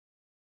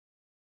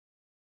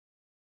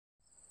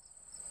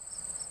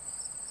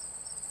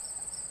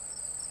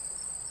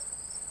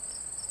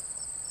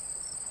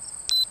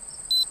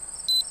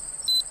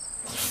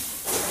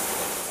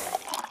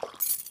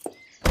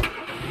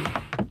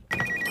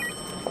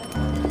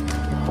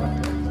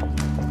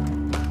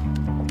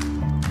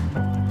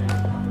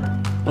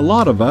A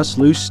lot of us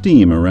lose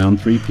steam around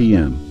 3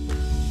 p.m.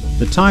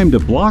 The time to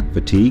block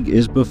fatigue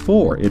is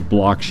before it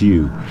blocks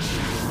you.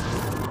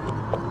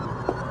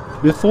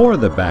 Before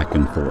the back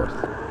and forth.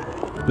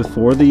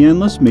 Before the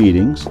endless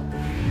meetings.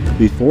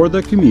 Before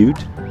the commute.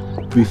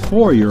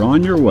 Before you're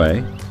on your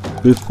way.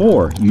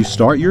 Before you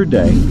start your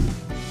day.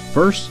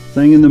 First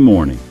thing in the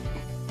morning.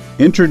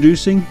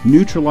 Introducing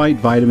NUTRILITE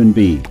Vitamin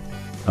B,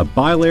 a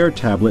bilayer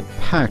tablet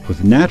packed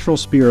with natural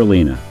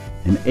spirulina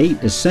and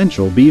 8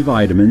 essential B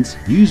vitamins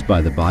used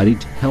by the body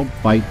to help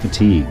fight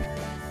fatigue.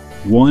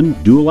 One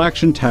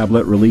dual-action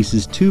tablet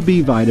releases 2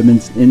 B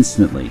vitamins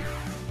instantly,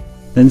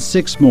 then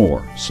 6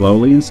 more,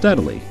 slowly and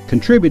steadily,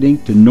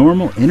 contributing to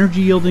normal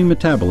energy-yielding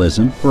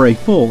metabolism for a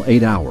full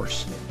 8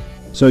 hours.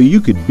 So you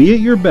could be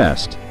at your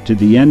best to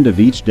the end of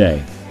each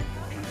day.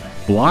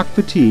 Block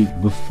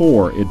fatigue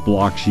before it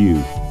blocks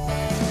you.